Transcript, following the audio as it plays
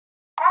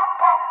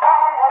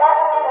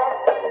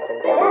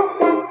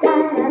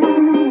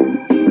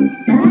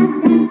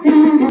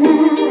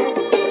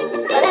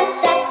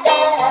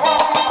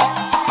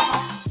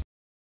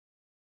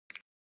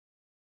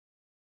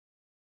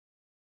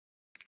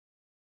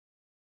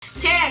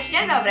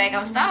Dzień dobry,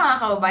 kamusta mga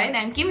kababayan?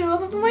 I'm Kim,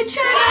 welcome to my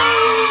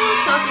channel!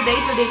 So,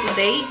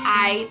 today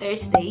ay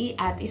Thursday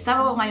at isa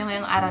ko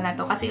ngayong araw na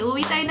to kasi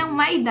uwi tayo ng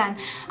Maidan.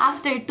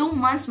 After 2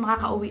 months,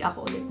 makakauwi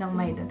ako ulit ng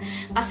Maidan.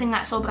 Kasi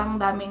nga, sobrang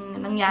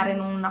daming nangyari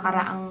nung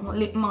nakaraang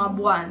mga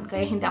buwan,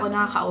 kaya hindi ako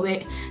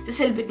nakakauwi. Sa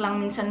Silvic lang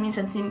minsan,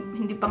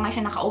 hindi pa nga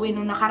siya nakauwi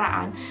nung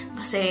nakaraan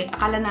kasi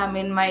akala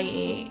namin may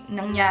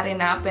nangyari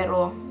na,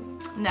 pero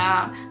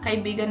na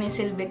kaibigan ni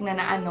Silvic na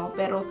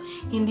pero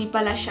hindi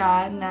pala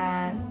siya,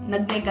 na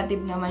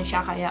nag-negative naman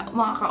siya, kaya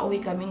makakauwi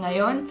kami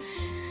ngayong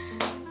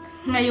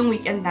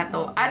weekend na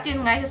to. At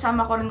yun nga,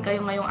 sasama ko rin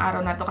kayo ngayong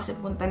araw na to kasi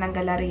punta ng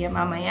galeriya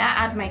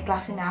mamaya at may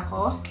klase na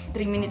ako.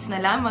 3 minutes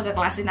na lang,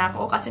 magkaklase na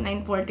ako kasi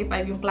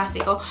 9:45 yung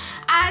klase ko.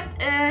 At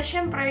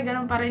syempre,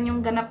 ganun pa rin yung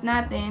ganap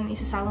natin,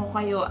 isasama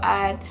ko kayo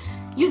at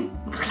yun,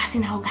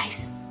 magkaklase na ako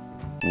guys.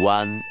 1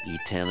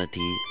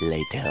 eternity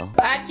later.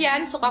 At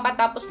yan, so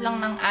kakatapos lang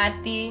ng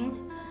ating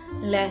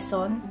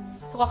lesson.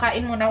 So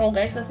kakain muna ako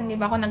guys kasi hindi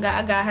pa ako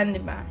nag-aagahan,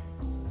 di ba?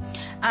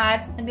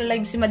 At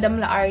nag-live si Madam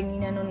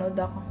Laarni, nanonood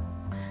ako.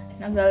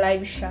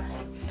 Nag-live siya.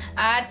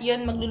 At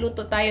yun,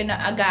 magluluto tayo ng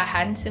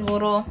agahan.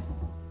 Siguro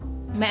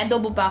may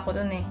adobo pa ako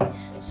dun eh.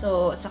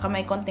 So, saka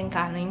may konting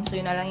kanin. So,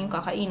 yun na lang yung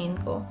kakainin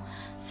ko.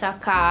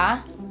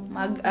 Saka,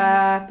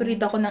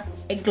 pirito ako ng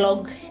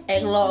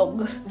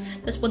eglog.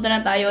 Tapos punta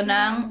na tayo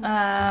ng,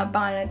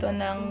 pangalan ito,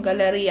 ng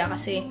galeriya.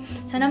 Kasi,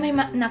 sana may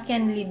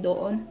na-candy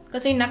doon.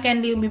 Kasi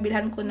na-candy yung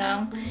bibilhan ko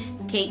ng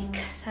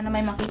cake. Sana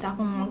may makita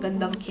akong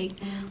magandang cake.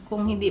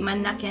 Kung hindi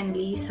man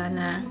na-candy,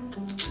 sana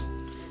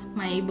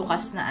may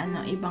bukas na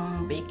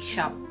ibang bake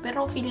shop.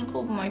 Pero feeling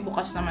ko may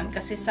bukas naman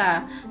kasi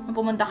nung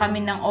pumunta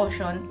kami ng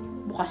Ocean,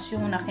 bukas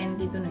yung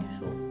na-candy dun eh.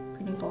 So,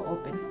 feeling ko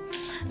open.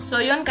 So,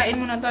 yun, kain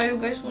muna tayo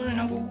guys kasi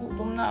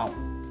nagugutom na ako.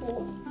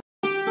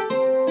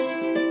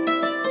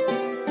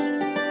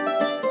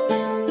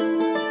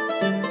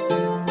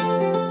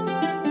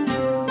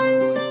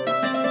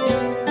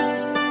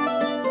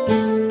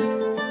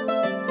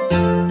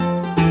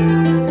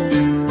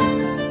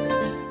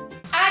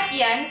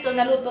 So,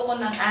 naluto ko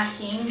ng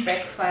aking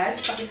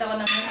breakfast. Pakita ko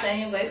naman sa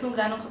inyo guys kung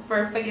gano'ng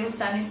ka-perfect yung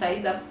sunny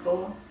side up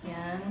ko.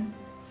 Yan.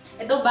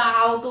 Ito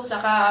bahaw to,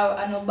 saka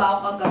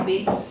bahaw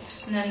kagabi.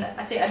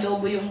 At si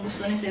adobo yung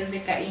gusto ni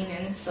Silvic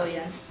kainin. So,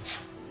 yan.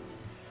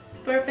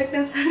 Perfect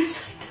yung sunny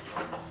side up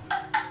ko.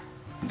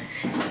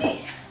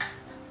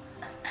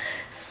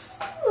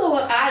 So,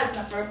 wakas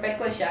na perfect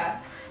ko siya.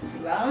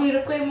 Diba? Ang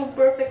hirap ko yung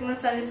mag-perfect ng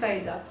sunny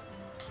side up.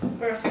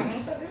 Perfect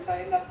yung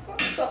sunny up ko.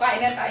 So,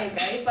 kain na tayo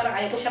guys. Parang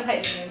ayaw ko siyang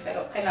kainin,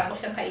 pero kailangan ko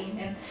siyang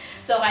kainin.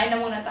 So, kain na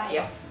muna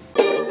tayo.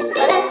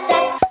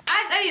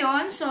 At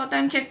ayun, so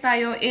time check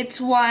tayo.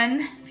 It's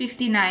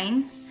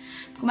 1:59.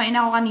 Kumain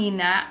ako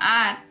kanina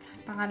at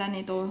pangalan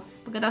nito,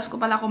 pagkatapos ko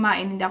pala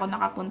kumain, hindi ako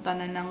nakapunta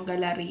na ng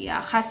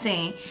galeriya.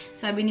 Kasi,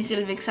 sabi ni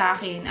Silvic sa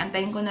akin,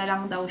 antayin ko na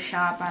lang daw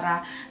siya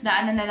para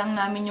daanan na lang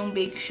namin yung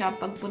bake shop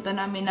pagpunta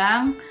namin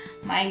ng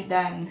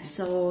Maidan.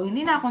 So,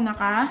 hindi na ako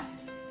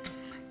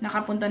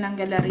nakapunta ng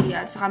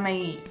galeriya at saka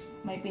may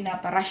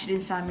pinaparush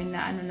din sa amin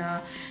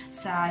na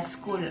sa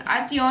school.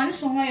 At yun,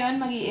 so ngayon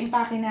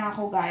mag-i-impake na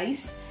ako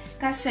guys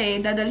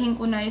kasi dadalhin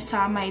ko na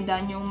sa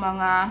Maidan yung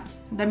mga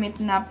damit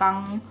na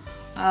pang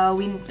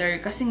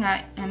winter kasi nga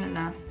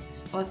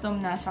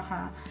autumn na,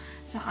 saka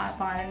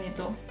pangalan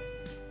nito,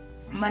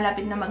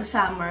 malapit na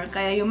mag-summer,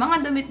 kaya yung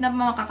mga damit na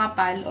mga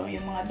kakapal o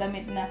yung mga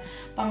damit na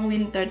pang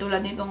winter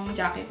tulad nitong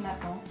jacket na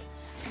to,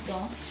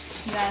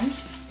 yan,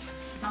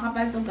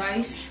 makapal to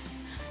guys.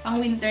 Pang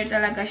winter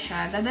talaga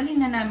siya. Dadalhin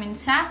na namin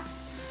sa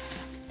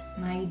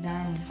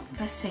Maidan.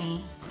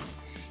 Kasi,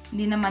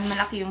 hindi naman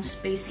malaki yung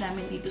space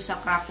namin dito sa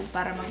Krakow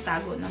para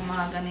magtago ng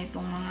mga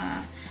ganitong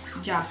mga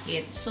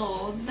jacket.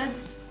 So,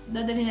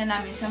 dadalhin na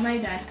namin sa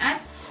Maidan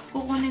at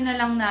kukunin na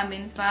lang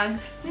namin pag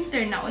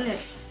winter na ulit.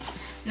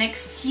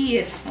 Next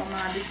year, o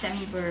mga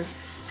December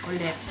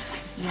ulit.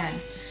 Yan.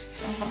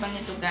 So, ang kapal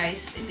nito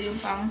guys, ito yung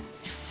pang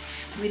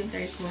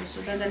winter ko.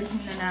 So,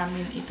 dadalhin na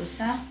namin ito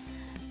sa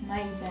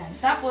Maidan.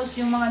 Tapos,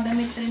 yung mga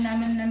damit rin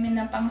namin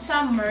na pang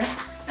summer,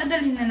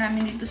 nadalhin na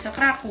namin dito sa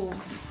Krakow.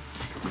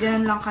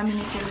 Ganun lang kami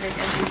ni Silvic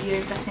every year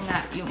kasi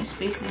nga, yung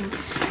space din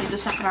dito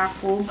sa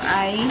Krakow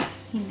ay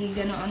hindi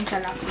ganoon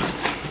kalaki.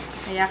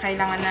 Kaya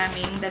kailangan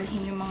namin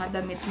dalhin yung mga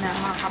damit na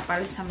mga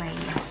kapal sa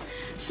Maidan.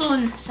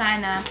 Soon,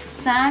 sana,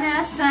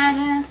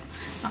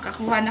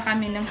 makakuha na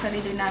kami ng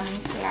sarili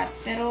naming flat.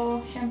 Pero,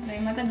 syempre,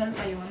 matagal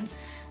pa yun.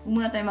 Huwag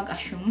muna tayo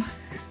mag-assume.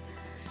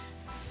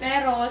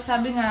 Pero,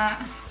 sabi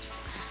nga,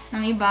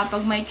 ng iba,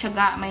 pag may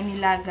tiyaga, may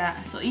nilaga.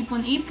 So,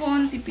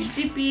 ipon-ipon,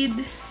 tipid-tipid.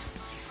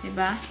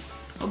 Diba?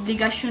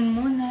 Obligasyon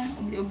muna.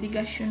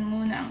 Obligasyon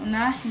muna ang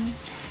unahin.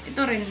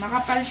 Ito rin,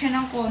 makapal siya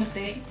ng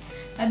konti.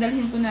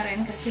 Dadalhin ko na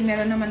rin kasi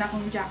meron naman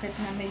akong jacket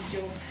na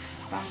medyo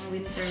pang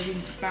winter,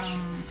 pang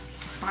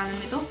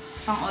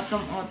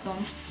autumn,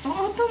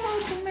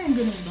 may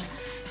ganun ba?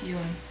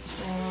 Yun.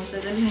 So,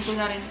 dadalhin ko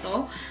na rin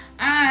to.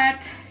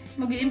 At,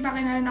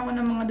 mag-i-impake na rin ako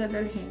ng mga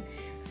dadalhin.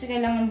 Kasi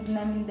kailangan din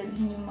namin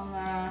dalhin yung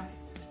mga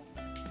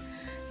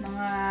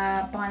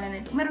pangalan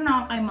nito. Meron na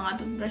ako kay mga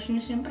toothbrush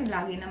nyo. Siyempre,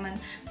 lagi naman.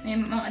 May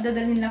mga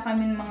dadalhin lang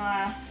kami mga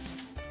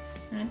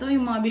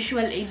yung mga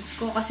visual aids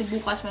ko. Kasi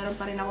bukas meron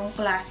pa rin akong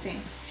klase.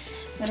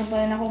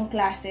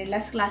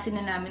 Last klase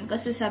na namin.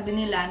 Kasi sabi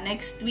nila,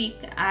 next week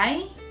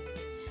ay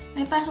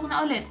may pasok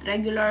na ulit.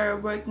 Regular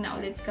work na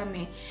ulit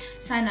kami.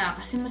 Sana,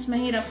 kasi mas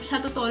mahirap.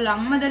 Sa totoo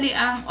lang, madali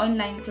ang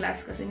online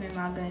class kasi may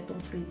mga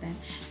ganitong free time.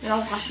 Pero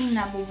ako kasi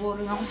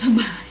naboboring ako sa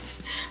bahay.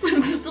 Mas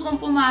gusto kong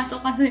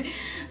pumasok kasi,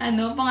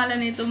 pangalan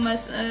nito,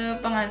 mas,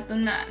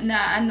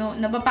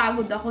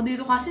 napapagod ako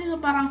dito kasi.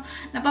 So, parang,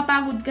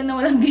 napapagod ka na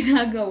walang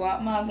ginagawa.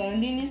 Mga ganun,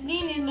 linis,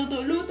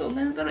 luto,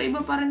 ganun. Pero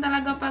iba pa rin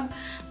talaga pag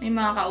may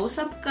mga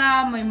kausap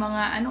ka, may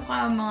mga,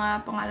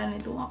 mga pangalan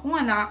nito. Ako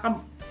nga,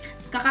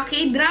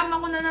 kaka-K-drama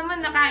ko na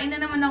naman, nakain na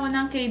naman ako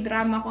ng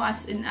K-drama ko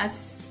as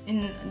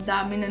in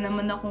dami na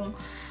naman akong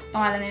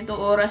pangalan nito,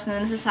 oras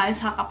na nasasayang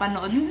sa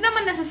kakapanood. Hindi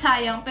naman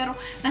nasasayang, pero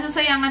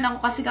nasasayangan ako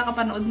kasi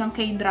kakapanood ng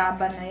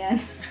K-drama na yan.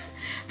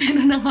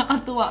 Pero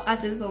nakakatuwa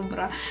kasi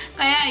sobra.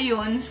 Kaya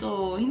yun,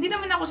 so, hindi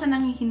naman ako sa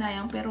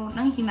nanghihinayang, pero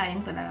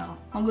nanghihinayang talaga ako.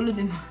 Magulo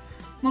din mo.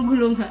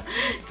 Magulo nga.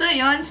 So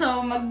yun,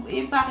 so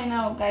mag-ipake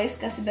na ako guys,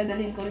 kasi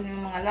dadalhin ko rin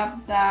yung mga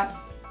laptop,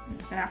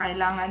 na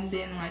kailangan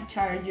din, mga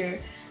charger.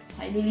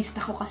 So,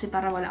 ililista ko kasi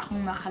para wala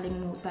akong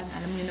makalimutan.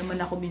 Alam niyo naman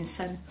ako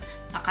minsan,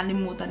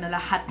 nakalimutan na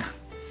lahat.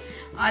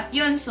 At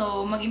yun,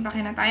 so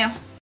mag-impake na tayo.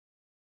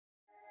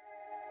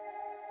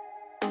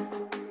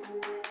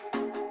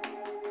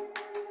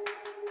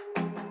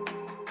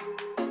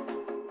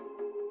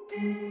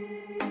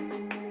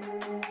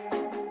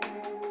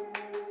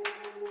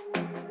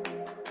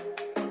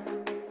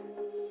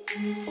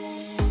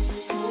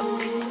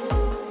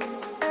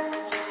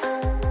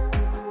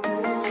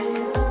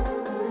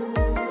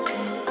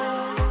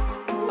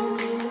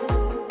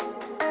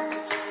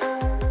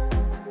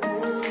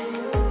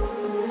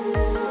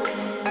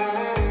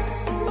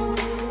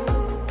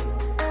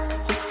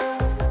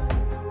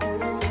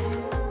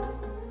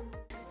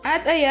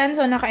 At ayan,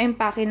 so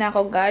naka-empake na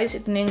ako guys.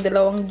 Ito na yung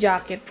dalawang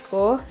jacket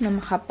ko na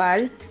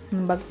makapal.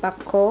 Yung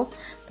backpack ko.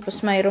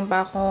 Tapos mayroon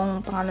pa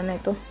akong pangalan na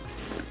ito.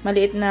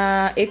 Maliit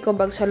na eco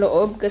bag sa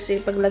loob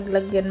kasi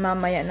paglaglag yan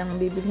mamaya ng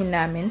bibilhin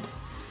namin.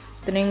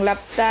 Ito na yung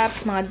laptop,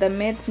 mga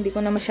damit. Hindi ko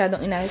na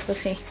masyadong inayos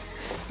kasi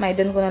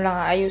maidan ko na lang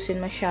aayusin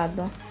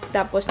masyado.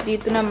 Tapos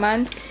dito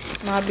naman,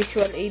 mga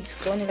visual aids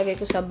ko. Nilagay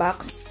ko sa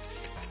box.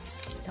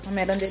 Saka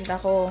meron din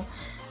ako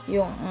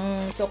yung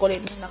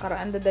chocolate na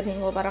nakaraan. Dadalhin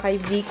ko para kay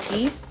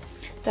Vicky.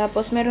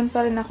 Tapos, meron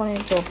pa rin ako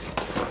nito.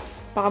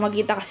 Baka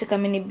magkita kasi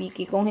kami ni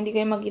Vicky. Kung hindi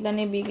kayo magkita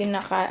ni Vicky,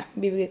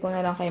 bibigay ko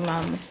na lang kay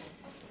Mama.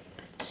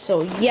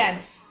 So,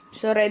 yan.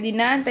 So, ready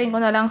na. Antayin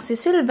ko na lang si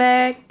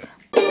Silvek.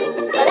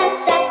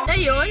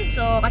 Ayun.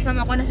 So,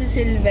 kasama ko na si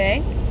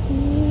Silvek.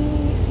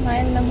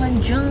 Smile naman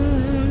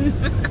dyan.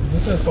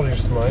 This is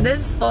Polish smile.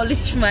 This is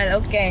Polish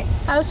smile. Okay.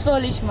 How's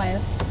Polish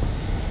smile?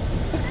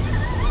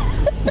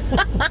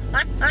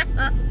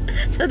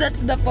 So,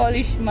 that's the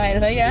Polish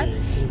smile. Yeah?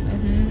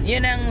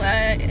 Yun ang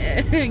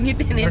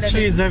ngiti nila.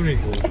 Actually, it's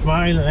everything.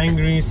 Smile,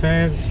 angry,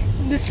 sad.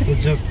 It's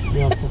just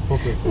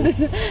poker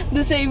face.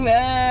 The same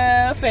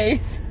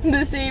face.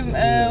 The same,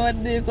 what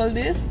do you call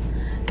this?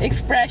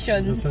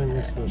 Expression. The same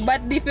expression.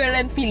 But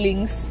different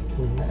feelings.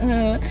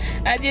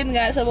 At yun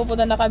nga, so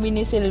pupunta na kami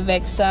ni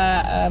Silvek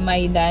sa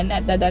Maidan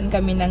at dadaan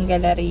kami ng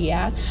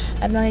galeriya.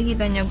 At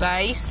makikita nyo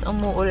guys,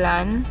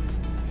 umuulan.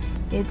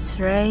 It's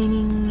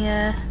raining.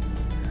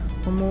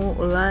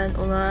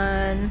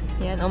 Umuulan.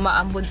 Yan,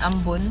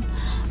 umaambon-ambon.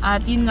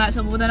 At yun nga, so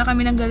pupunta na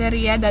kami ng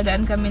galeriya,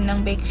 dadaan kami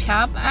ng bake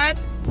shop, at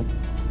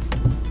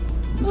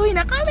uwi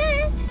na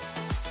kami!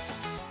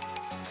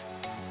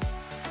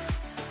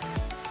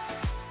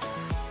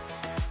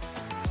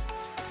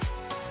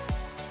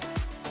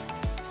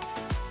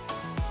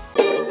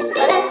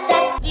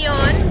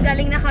 Yun,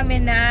 galing na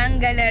kami ng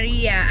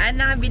galeriya, at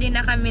nakabili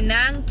na kami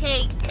ng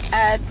cake.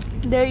 At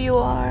there you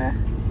are,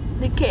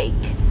 the cake.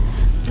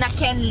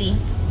 Nakenli.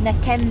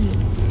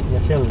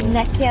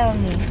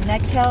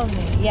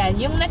 Yan,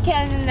 yung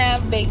Nakelni na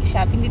bake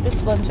shop, hindi to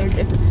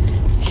sponsored.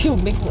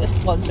 Shumik mo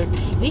sponsored.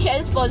 Hindi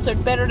siya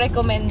sponsored, pero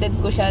recommended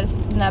ko siya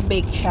na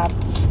bake shop.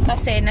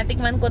 Kasi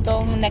natikman ko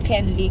tong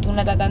Nakenli, kung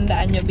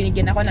natatandaan nyo,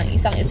 binigyan ako ng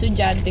isang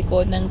estudyante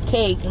ko ng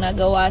cake na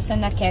gawa sa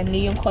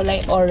Nakenli, yung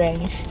kulay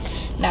orange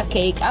na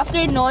cake.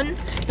 After nun,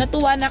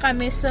 natuwa na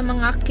kami sa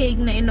mga cake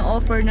na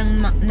ino-offer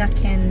ng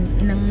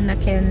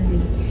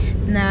Nakenli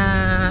na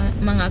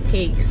mga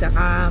cake,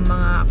 saka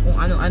mga kung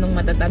anong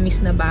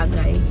matatamis na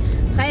bagay.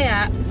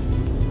 Kaya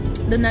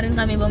doon na rin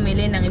kami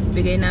bumili ng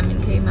ibibigay namin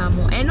kay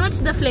Mamo. And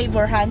what's the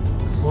flavor, Han?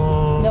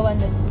 Gawan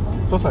na dito.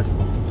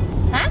 Prosecco.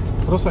 Ha?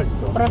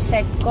 Prosecco.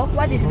 Prosecco?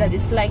 What is that?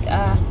 It's like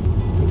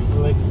it's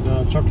like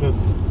chocolate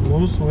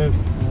mousse with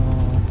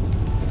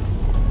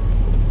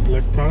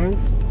black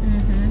currants.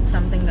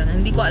 Something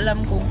ganun. Hindi ko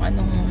alam kung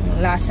anong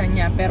lasa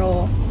niya,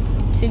 pero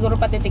siguro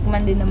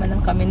patitikman din naman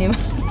ng kami ni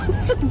Mamo.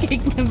 sa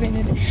cake na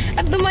binili.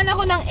 At duman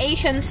ako ng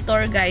Asian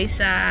store guys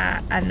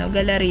sa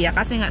Galleria.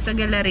 Kasi nga sa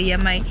Galleria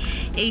may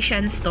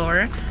Asian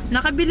store.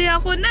 Nakabili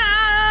ako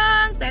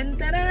ng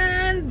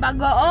tantaran,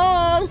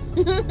 bagoong.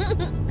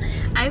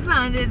 I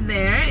found it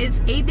there.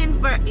 It's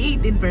 18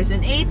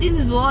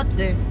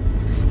 zloty.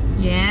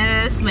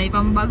 Yes, may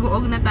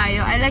pambagoong na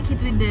tayo. I like it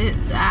with the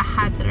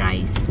hot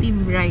rice,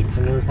 steamed rice.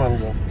 And with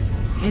mango.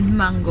 With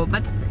mango,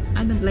 but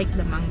I don't like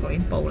the mango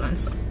in Poland,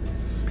 so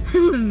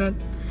I will not.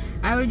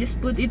 I will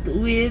just put it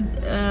with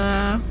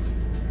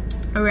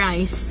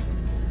rice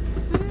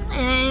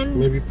and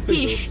maybe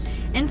fish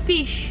and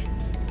fish.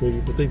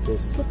 Maybe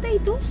potatoes.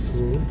 Potatoes?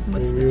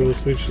 What's maybe we'll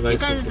that? switch rice.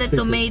 You can to add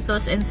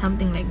tomatoes and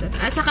something like that.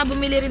 At saka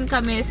bumili rin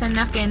kami sa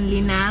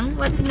Nakenli ng,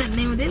 what is the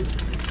name of it?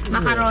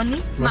 Macaroni?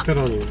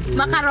 Macaroni.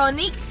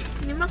 Macaroni?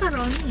 Hindi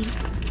macaroni.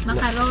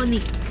 Macaroni.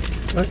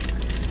 What?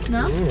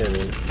 No?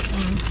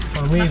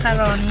 Macaroni.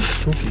 Macaroni.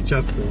 Cookie,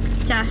 just.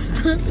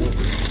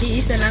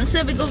 Iisa lang.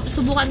 Sabi ko,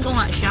 subukan ko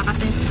nga siya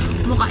kasi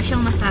mukha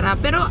siyang masarap.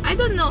 Pero, I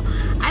don't know.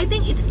 I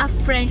think it's a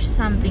French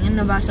something.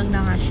 Nabasag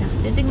na nga siya.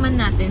 Titigman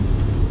natin.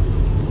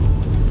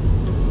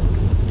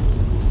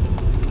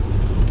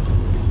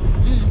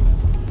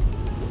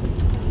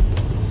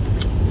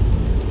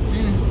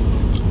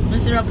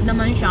 Masarap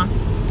naman siya.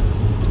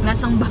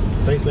 Lasang ba?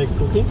 Tastes like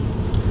cookie?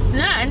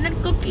 Yeah, and not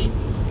cookie.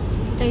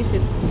 Taste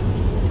it.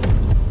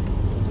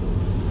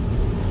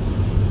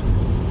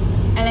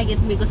 I like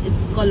it because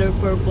it's color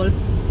purple.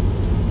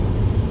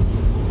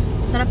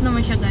 Sarap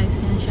naman siya guys.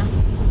 Yan siya.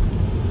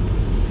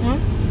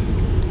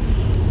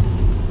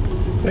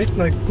 Tastes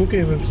like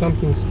cookie with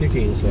something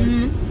sticky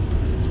inside.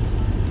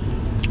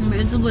 But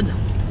it's good.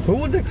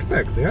 Who would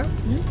expect, yeah?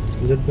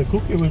 That the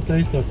cookie will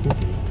taste like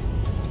cookie.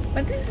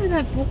 But this is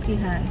not cookie,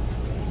 Han.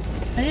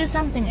 This is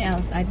something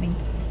else, I think.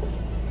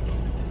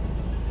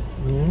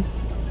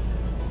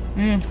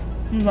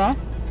 Diba?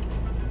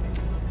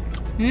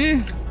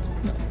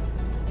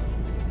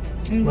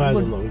 I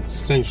don't know,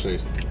 it's strange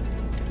taste.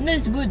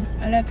 It's good.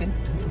 I like it.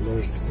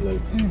 There's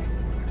like...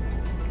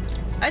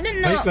 I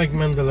didn't know. Tastes like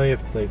Mendeleev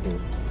table.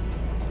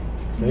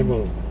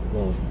 Table?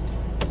 No,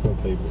 it's not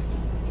table.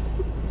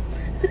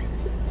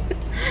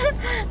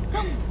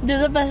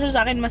 Dito pa sa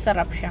akin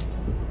masarap siya.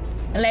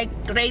 Like,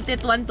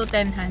 rated 1 to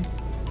 10, Han.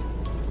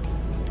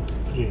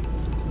 3.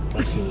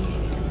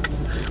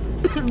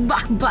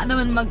 Baba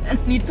naman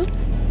nito.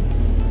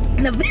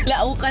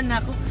 Nabilaukan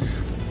na ako.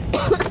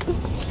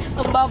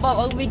 Ang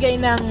baba magbigay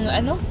ng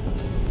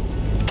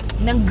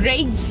ng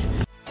grades.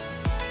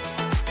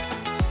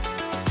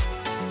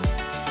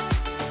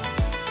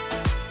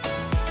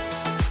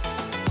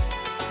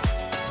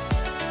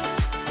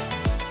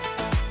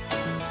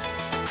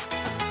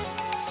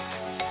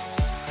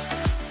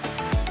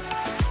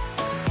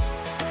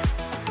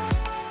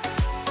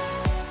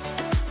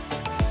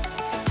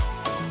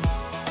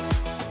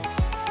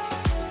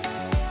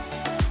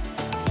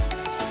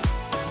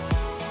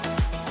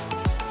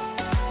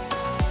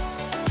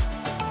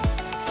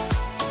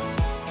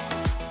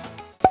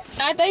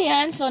 At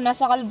ayan, so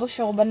nasa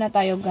Kalbusyoban na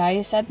tayo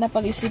guys. At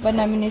napag-isipan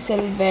namin ni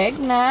Selveg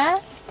na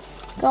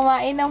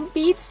kumain ng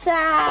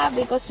pizza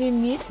because we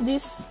miss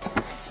this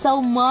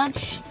so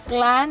much,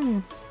 clan.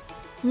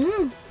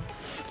 Tignan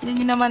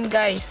nyo naman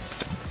guys.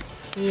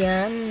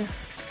 Yan.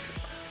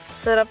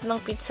 Sarap ng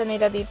pizza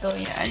nila dito.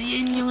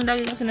 Yan yung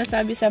lagi ko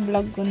sinasabi sa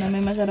vlog ko na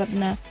may masarap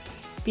na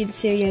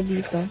pizzeria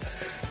dito.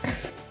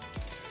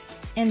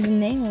 And the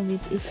name of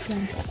it is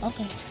clan.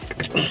 Okay.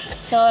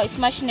 So,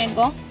 smash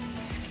nego.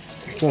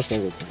 Smash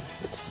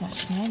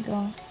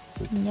nego.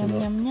 Yum,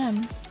 yum, yum.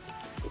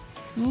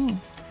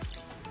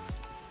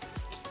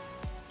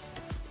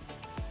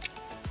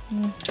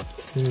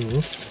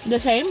 The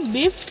same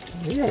beef?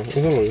 Yeah, as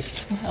always.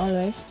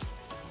 Always.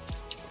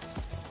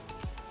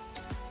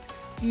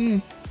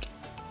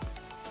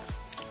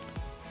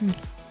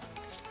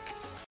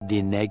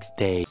 The next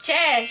day.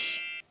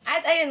 Chesh!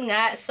 At ayun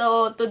nga,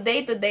 so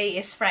today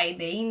is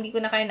Friday. Hindi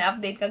ko na kayo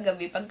na-update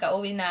kagabi pagka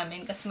uwi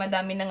namin kasi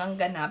madami nang ang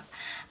ganap.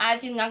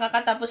 At yun nga,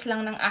 kakatapos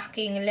lang ng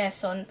aking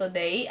lesson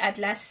today. At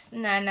last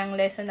na ng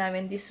lesson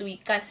namin this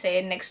week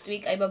kasi next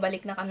week ay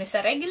babalik na kami sa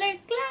regular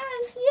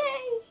class.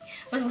 Yay!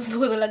 Mas gusto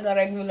ko talaga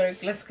regular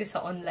class kaysa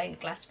online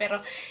class.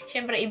 Pero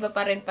syempre iba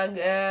pa rin pag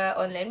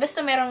online.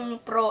 Basta merong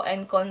pro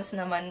and cons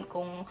naman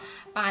kung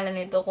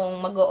pangalan nito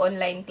kung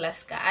mag-online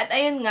class ka. At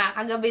ayun nga,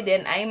 kagabi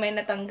din ay may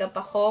natanggap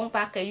akong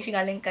package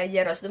galing kay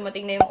Jeros.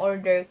 Dumating na yung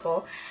order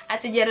ko.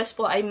 At si Jeros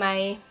po ay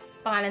may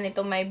pangalan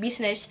nito, may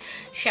business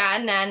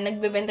siya na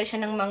nagbebenta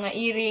siya ng mga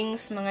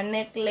earrings, mga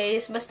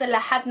necklace, basta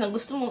lahat na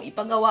gusto mong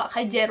ipagawa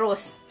kay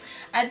Jeros.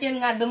 At yun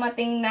nga,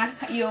 dumating na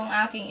yung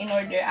aking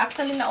in-order.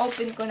 Actually,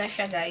 na-open ko na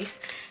siya, guys.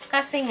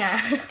 Kasi nga,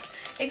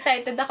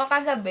 excited ako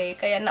kagabi,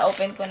 kaya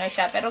na-open ko na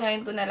siya. Pero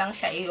ngayon ko na lang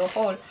siya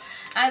i-haul.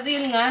 At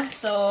yun nga,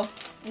 so,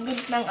 good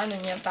ng ano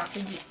niya,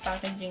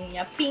 packaging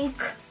niya. Pink.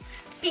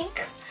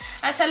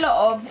 At sa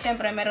loob,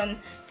 syempre, meron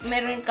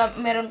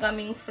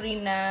kaming free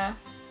na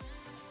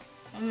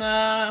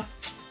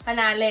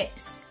panali.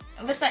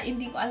 Basta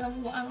hindi ko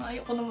alam kung ano.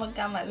 Ayoko nang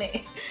magkamali.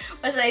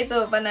 Basta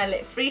ito,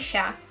 panali. Free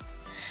siya.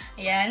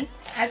 Ayan.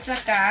 At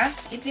saka,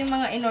 ito yung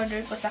mga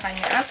in-order ko sa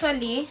kanya.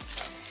 Actually,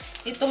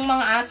 itong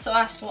mga aso,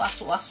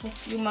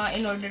 yung mga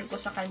in-order ko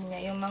sa kanya.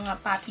 Yung mga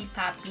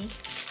papi-papi.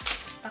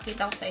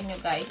 Pakita ko sa inyo,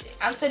 guys.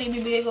 Actually,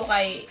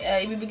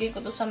 ibibigay ko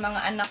to sa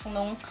mga anak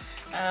nung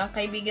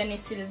kaibigan ni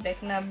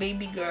Silvek na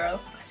baby girl.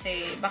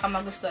 Kasi baka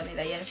magustuhan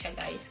nila. Yan siya,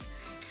 guys.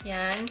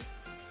 Yan.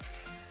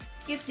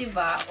 Cute,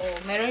 diba? Oh,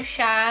 meron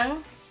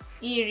siyang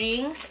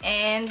earrings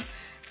and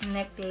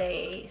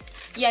necklace.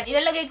 Yan,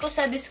 ilalagay ko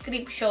sa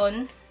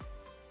description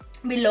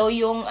below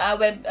yung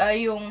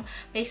yung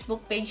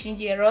Facebook page ni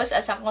Jeros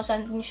at kung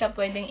saan siya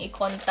pwedeng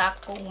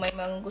i-contact kung may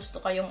mga gusto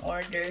kayong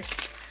orders.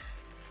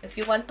 If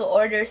you want to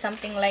order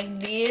something like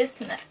this,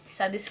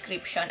 sa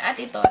description. At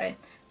ito rin,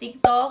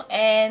 TikTok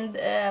and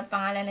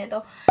pangalan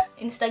nito,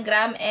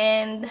 Instagram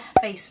and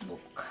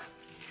Facebook.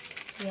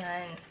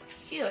 Yan.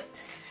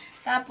 Cute.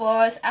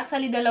 Tapos,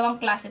 actually, dalawang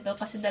klase ito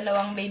kasi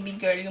dalawang baby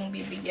girl yung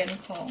bibigyan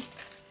ko.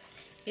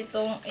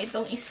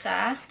 Itong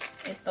isa,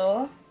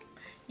 ito.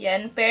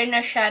 Yan, pair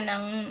na siya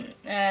ng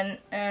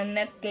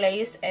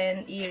necklace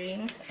and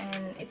earrings.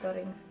 And ito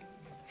rin.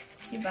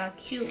 Diba?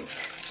 Cute.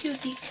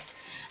 Cutie.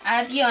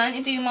 At yun,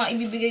 ito yung mga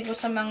ibibigay ko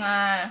sa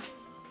mga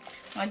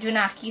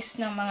junakis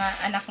ng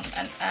mga anak,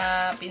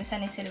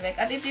 pinsan ni Silvek.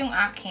 At ito yung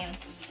akin.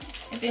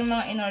 Ito yung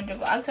mga in-order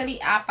ko. Actually,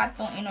 4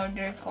 tong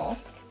in-order ko.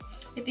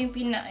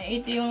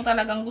 Ito yung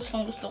talagang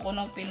gustong-gusto ko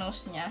nung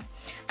pinost niya.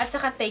 At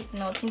saka take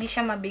note, hindi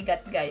siya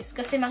mabigat, guys.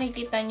 Kasi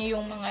makikita niyo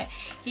yung mga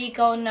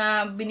hikaw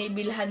na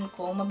binibilhan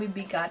ko,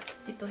 mabibigat.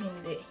 Ito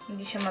hindi.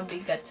 Hindi siya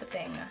mabigat sa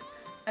tenga.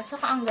 At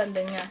saka ang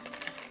ganda niya.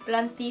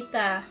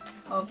 Plantita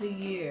of the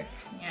year.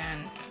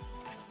 Yan.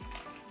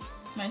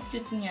 Ang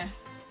cute niya.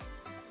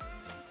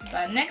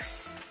 Diba?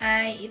 Next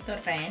ay ito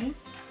rin.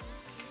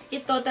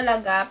 Ito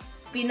talaga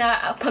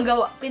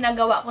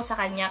pinagawa ko sa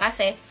kanya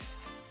kasi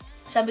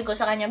sabi ko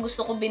sa kanya,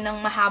 gusto ko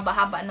binang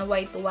mahaba-haba na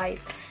white-white.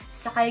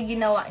 Saka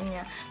ginawa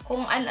niya.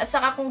 At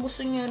saka kung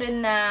gusto niyo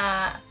rin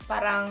na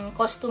parang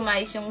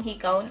customize yung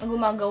hikaw,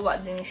 gumagawa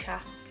din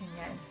siya.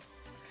 Ganyan.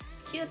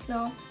 Cute,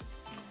 no?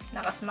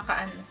 Lakas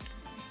makaan.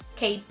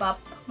 K-pop.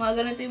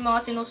 Mga ganito yung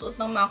mga sinusuot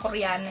ng mga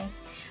Koreano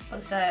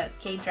pag sa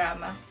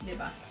K-drama.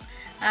 Diba?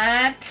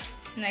 At,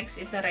 next,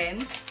 ito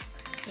rin.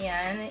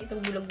 Yan.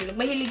 Itong bulog-bulog.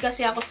 Mahilig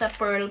kasi ako sa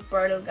pearl,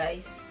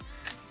 guys.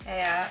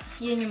 Kaya,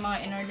 yan yung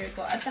mga in-order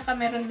ko. At saka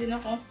meron din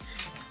ako,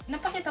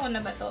 napakita ko na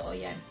ba to? O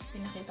yan,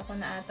 pinakita ko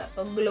na ata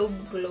to.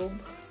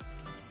 Globe.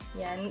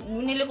 Yan,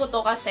 binili ko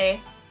to kasi,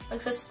 pag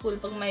sa school,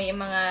 pag may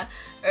mga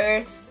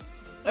earth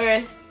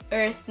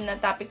na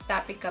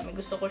topic kami,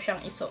 gusto ko siyang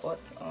isuot.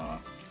 Oh.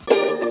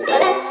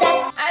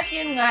 At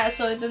yun nga,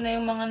 so ito na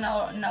yung mga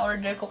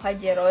na-order ko kay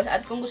Jeros.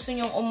 At kung gusto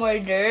nyong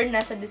umorder,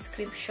 nasa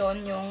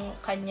description yung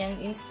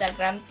kanyang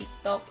Instagram,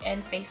 TikTok,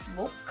 and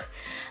Facebook.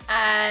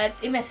 At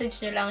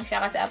i-message nyo lang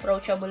siya kasi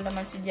approachable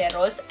naman si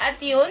Jeros.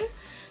 At yun,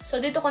 so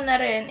dito ko na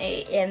rin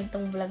i-end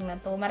tong vlog na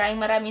to.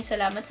 Maraming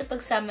salamat sa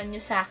pagsama nyo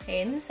sa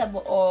akin sa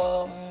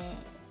buong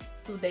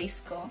 2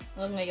 days ko.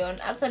 Ngayon,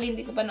 actually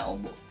hindi ko pa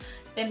naubo.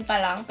 10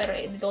 pa lang, pero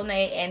dito ko na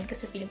i-end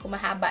kasi feeling ko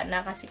mahaba na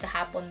kasi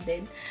kahapon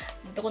din.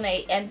 Dito ko na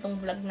i-end tong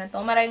vlog na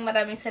to.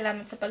 Maraming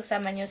salamat sa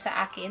pagsama nyo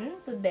sa akin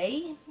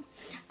today.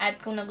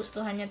 At kung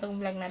nagustuhan nyo tong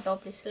vlog na to,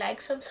 please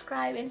like,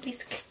 subscribe, and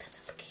please click the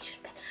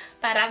notification bell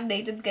para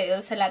updated kayo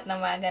sa lahat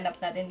ng mga ganap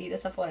natin dito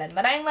sa Poland.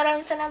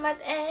 Maraming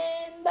salamat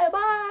and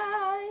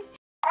bye-bye!